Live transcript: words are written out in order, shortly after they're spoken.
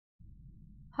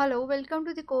Hello, welcome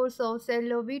to the course of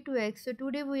Cellular V2X. So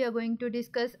today we are going to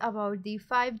discuss about the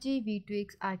 5G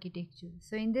V2X architecture.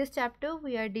 So in this chapter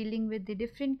we are dealing with the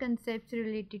different concepts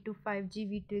related to 5G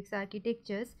V2X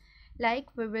architectures. Like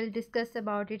we will discuss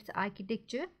about its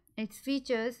architecture, its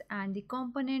features and the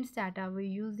components that are we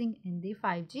using in the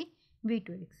 5G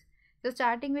V2X. So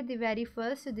starting with the very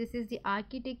first, so this is the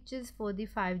architectures for the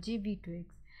 5G V2X.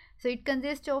 So it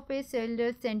consists of a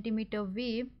cellular centimeter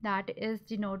wave that is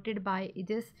denoted by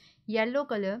this yellow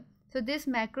color. So this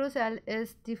macro cell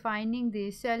is defining the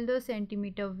cellular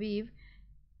centimeter wave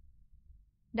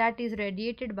that is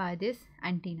radiated by this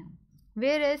antenna.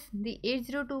 Whereas the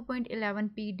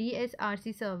 802.11p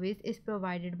DSRC service is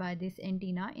provided by this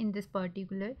antenna in this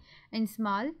particular in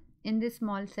this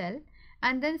small cell,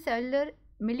 and then cellular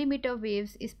millimeter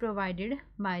waves is provided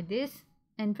by this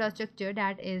infrastructure,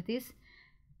 that is this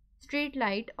street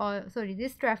light, or sorry,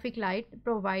 this traffic light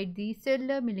provide the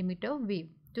cellular millimeter wave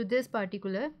to this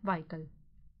particular vehicle.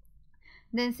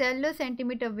 Then cellular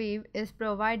centimeter wave is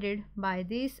provided by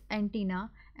this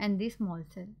antenna and the small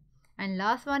cell. And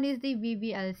last one is the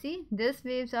VVLC. These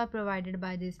waves are provided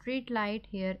by the street light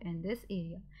here in this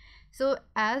area. So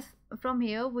as from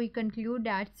here we conclude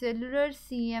that cellular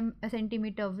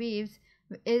centimeter waves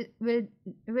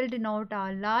will denote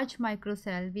a large micro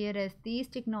cell, whereas these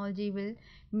technology will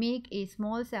make a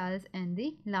small cells and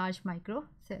the large micro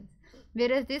cells.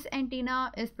 Whereas this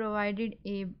antenna is provided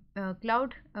a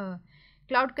cloud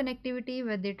connectivity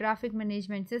with the traffic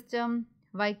management system,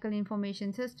 vehicle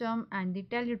information system and the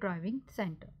teledriving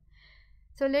center.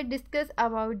 So let's discuss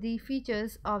about the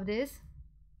features of this.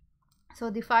 So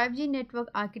the 5G network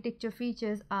architecture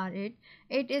features are it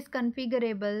is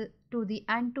configurable to the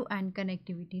end-to-end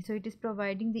connectivity. So it is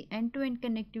providing the end-to-end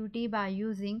connectivity by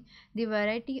using the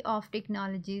variety of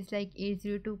technologies like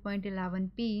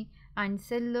 802.11p and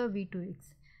cellular V2X.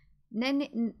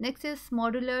 Then next is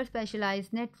modular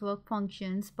specialized network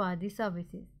functions per the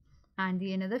services. And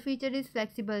the another feature is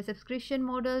flexible subscription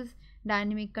models,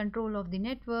 dynamic control of the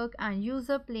network and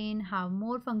user plane have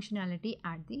more functionality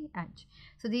at the edge.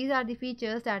 So these are the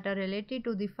features that are related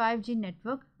to the 5G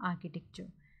network architecture.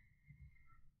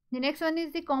 The next one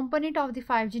is the component of the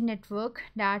 5G network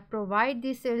that provide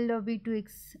the cellular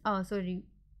V2X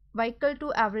vehicle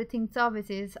to everything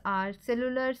services are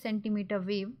cellular centimeter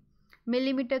wave,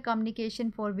 millimeter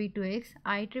communication for V2X,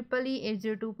 IEEE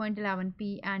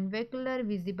 802.11p and vehicular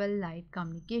visible light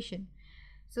communication.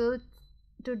 So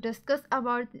to discuss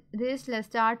about this, let's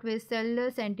start with cellular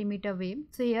centimeter wave.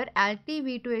 So here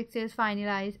LTV2X is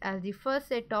finalized as the first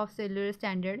set of cellular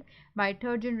standard by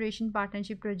third generation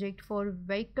partnership project for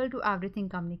vehicle to everything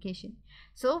communication.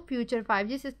 So future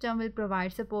 5G system will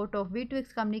provide support of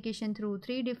V2X communication through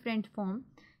three different forms: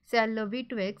 cellular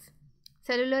V2X,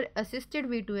 cellular assisted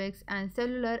V2X and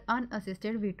cellular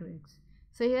unassisted V2X.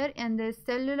 So here in this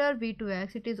cellular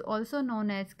V2X, it is also known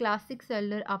as classic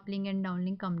cellular uplink and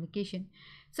downlink communication.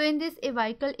 So in this, a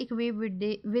vehicle equipped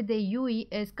with a UE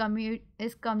is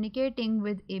communicating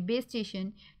with a base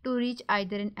station to reach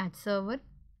either an edge server,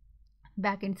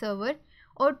 backend server,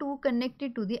 or to connect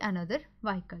it to the another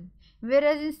vehicle.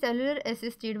 Whereas in cellular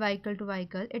assisted vehicle to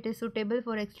vehicle, it is suitable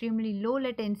for extremely low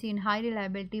latency and high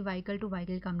reliability vehicle to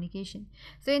vehicle communication.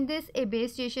 So in this, a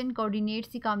base station coordinates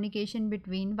the communication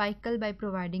between vehicle by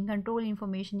providing control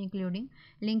information including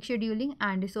link scheduling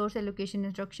and resource allocation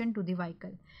instruction to the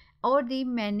vehicle. Or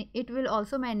it will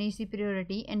also manage the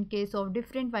priority in case of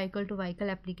different vehicle to vehicle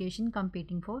application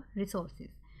competing for resources.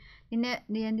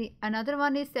 Another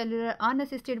one is cellular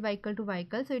unassisted vehicle to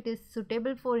vehicle. So it is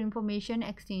suitable for information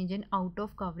exchange in out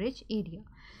of coverage area.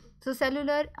 So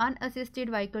cellular unassisted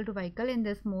vehicle to vehicle, in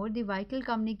this mode the vehicle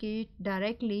communicates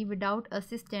directly without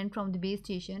assistance from the base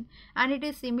station, and it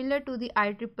is similar to the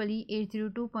IEEE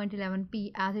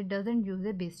 802.11p as it doesn't use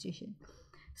a base station.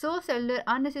 So cellular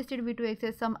unassisted V2X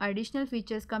has some additional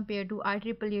features compared to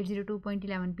IEEE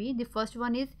 802.11p. The first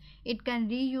one is it can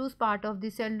reuse part of the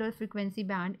cellular frequency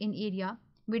band in area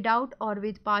without or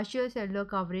with partial cellular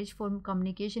coverage for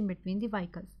communication between the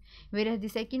vehicles. Whereas the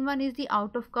second one is the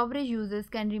out of coverage users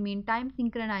can remain time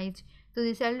synchronized to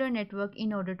the cellular network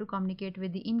in order to communicate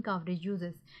with the in coverage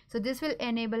users. So this will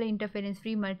enable interference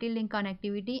free multi-link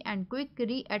connectivity and quick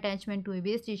reattachment to a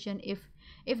base station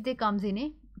if they comes in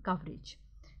a coverage.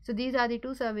 So these are the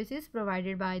two services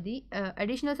provided by the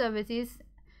additional services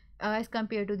as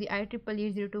compared to the IEEE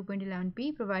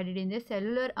 802.11p provided in the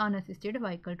cellular unassisted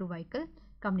vehicle to vehicle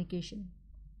communication.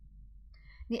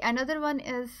 The another one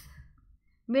is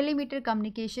millimeter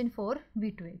communication for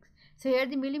V2X. So here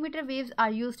the millimeter waves are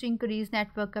used to increase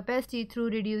network capacity through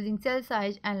reducing cell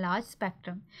size and large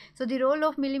spectrum. So the role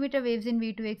of millimeter waves in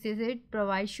V2X is it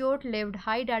provides short-lived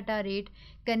high data rate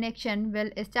connection well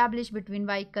established between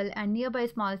vehicle and nearby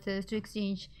small cells to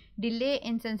exchange delay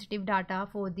insensitive data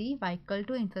for the vehicle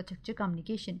to infrastructure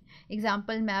communication.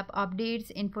 Example, map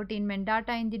updates, infotainment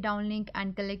data in the downlink,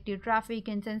 and collective traffic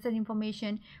and sensor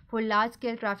information for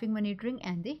large-scale traffic monitoring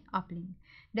and the uplink.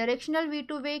 Directional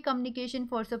V2-way communication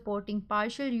for supporting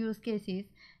partial use cases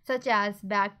such as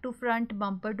back to front,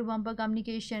 bumper to bumper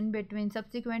communication between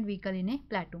subsequent vehicle in a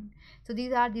platoon. So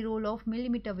these are the role of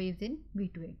millimeter waves in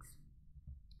V2X.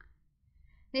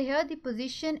 Now here the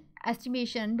position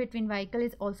estimation between vehicle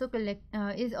is also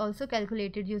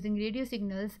calculated using radio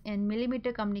signals and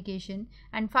millimeter communication,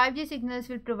 and 5G signals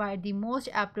will provide the most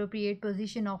appropriate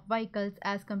position of vehicles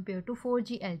as compared to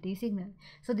 4G LTE signal.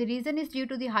 So the reason is due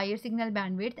to the higher signal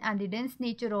bandwidth and the dense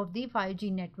nature of the 5G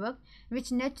network,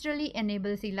 which naturally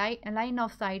enables a line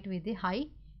of sight with a high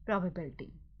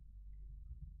probability.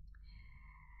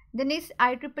 The next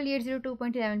IEEE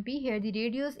 802.11p. Here the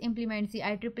radios implements the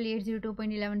IEEE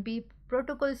 802.11p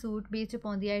protocol suite based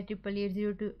upon the IEEE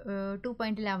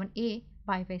 802.11a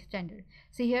Wi-Fi standard.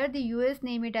 So here the US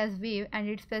name it as WAVE and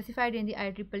it's specified in the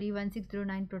IEEE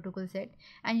 1609 protocol set,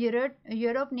 and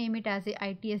Europe name it as the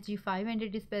ITSG5 and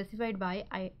it is specified by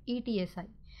ETSI.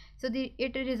 So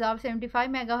it reserves 75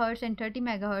 MHz and 30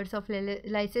 MHz of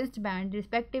licensed band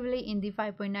respectively in the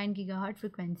 5.9 GHz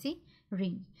frequency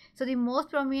range. So the most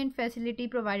prominent facility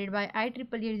provided by IEEE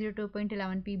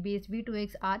 802.11p based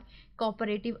V2X are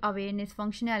cooperative awareness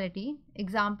functionality.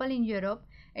 Example, in Europe,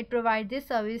 it provides this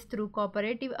service through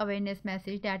cooperative awareness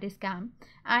message, that is CAM,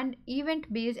 and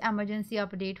event-based emergency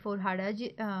update for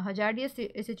hazardous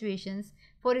situations.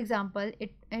 For example,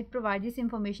 it provides this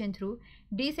information through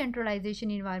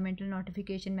decentralization environmental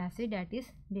notification message, that is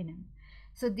DENIM.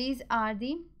 So these are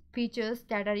the features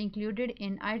that are included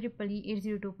in IEEE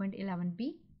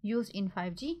 802.11p used in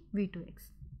 5G V2X.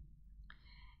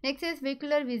 Next is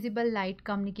vehicular visible light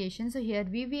communication. So here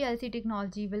VVLC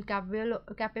technology will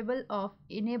capable of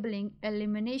enabling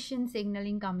illumination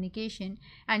signaling communication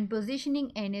and positioning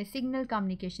in a signal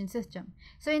communication system.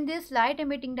 So in this, light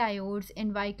emitting diodes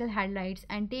in vehicle headlights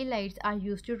and tail lights are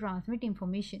used to transmit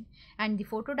information, and the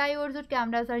photodiodes or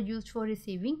cameras are used for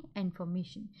receiving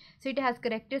information. So it has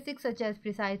characteristics such as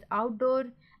precise outdoor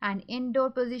and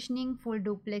indoor positioning, full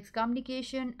duplex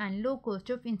communication, and low cost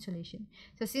of installation.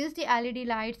 So since the LED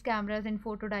lights, cameras, and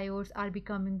photodiodes are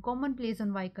becoming commonplace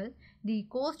on vehicle, the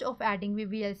cost of adding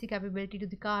VVLC capability to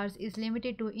the cars is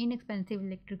limited to inexpensive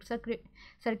electric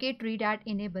circuitry that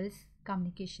enables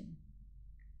communication.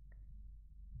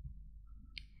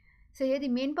 So here the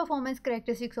main performance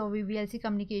characteristics of VVLC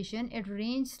communication, its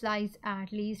range lies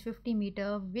at least 50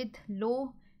 meters with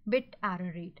low bit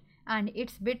error rate, and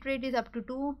its bit rate is up to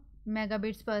 2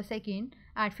 megabits per second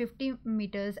at 50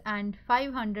 meters and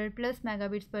 500 plus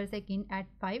megabits per second at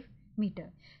 5 meters.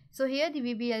 So here the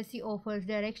VVLC offers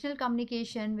directional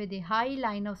communication with a high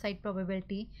line of sight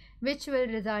probability, which will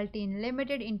result in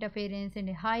limited interference and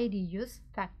a high reuse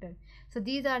factor. So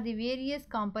these are the various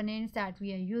components that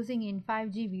we are using in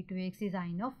 5G V2X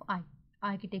design of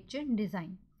architecture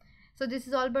design. So this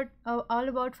is all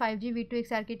about 5G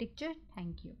V2X architecture.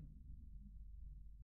 Thank you.